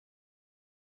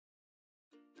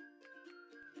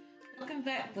Welcome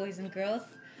back, boys and girls.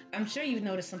 I'm sure you've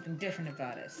noticed something different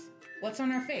about us. What's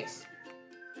on our face?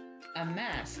 A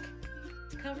mask.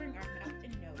 It's covering our mouth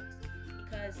and nose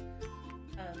because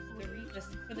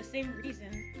for the same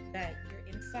reason that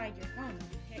you're inside your home,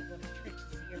 you can't go to church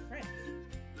to see your friends.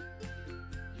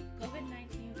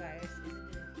 COVID-19 virus is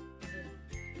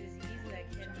a disease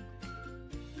that can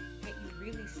get you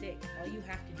really sick. All you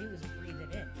have to do is breathe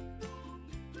it in.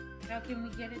 How can we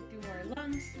get it through our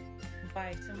lungs?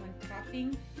 By someone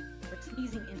coughing or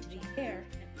sneezing into the air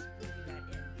and just breathing that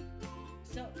in.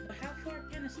 So, but how far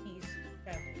can a sneeze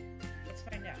travel? Let's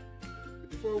find out.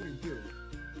 Before we do,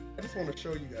 I just want to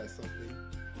show you guys something.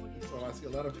 So I see a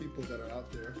lot of people that are out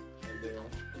there and they're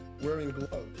wearing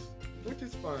gloves, which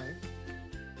is fine,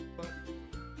 but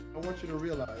I want you to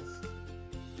realize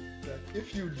that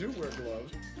if you do wear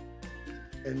gloves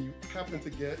and you happen to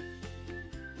get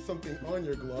something on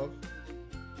your glove,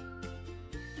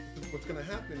 what's going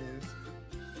to happen is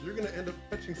you're going to end up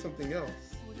touching something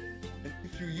else. And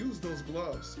if you use those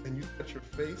gloves and you touch your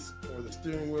face or the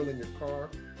steering wheel in your car,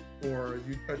 or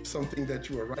you touch something that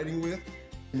you are riding with,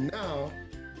 now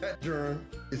that germ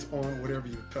is on whatever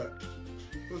you touch.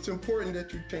 So it's important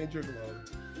that you change your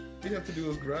gloves. What you have to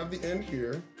do is grab the end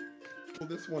here, pull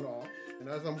this one off, and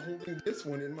as I'm holding this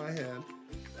one in my hand,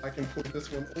 I can pull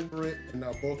this one over it, and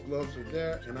now both gloves are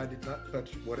there, and I did not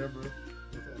touch whatever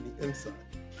was on the inside.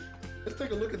 Let's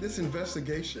take a look at this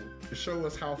investigation to show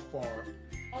us how far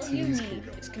all you need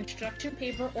is construction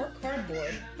paper or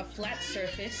cardboard, a flat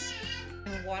surface,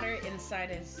 and water inside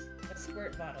a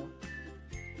squirt bottle.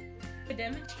 To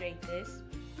demonstrate this,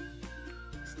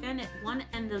 stand at one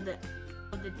end of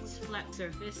this flat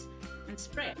surface and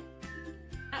spray.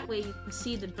 That way you can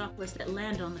see the droplets that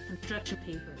land on the construction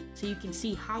paper, so you can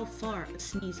see how far a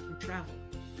sneeze can travel.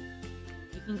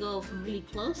 You can go from really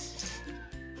close,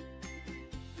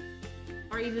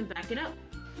 or even back it up.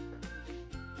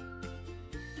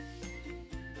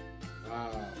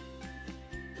 Wow.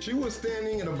 She was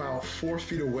standing at about 4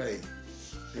 feet away,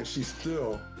 and she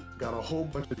still got a whole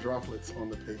bunch of droplets on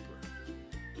the paper.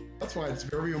 That's why it's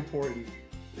very important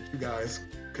that you guys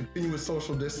continue with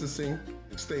social distancing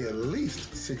and stay at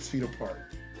least 6 feet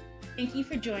apart. Thank you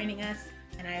for joining us,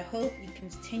 and I hope you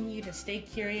continue to stay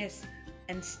curious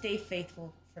and stay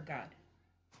faithful for God.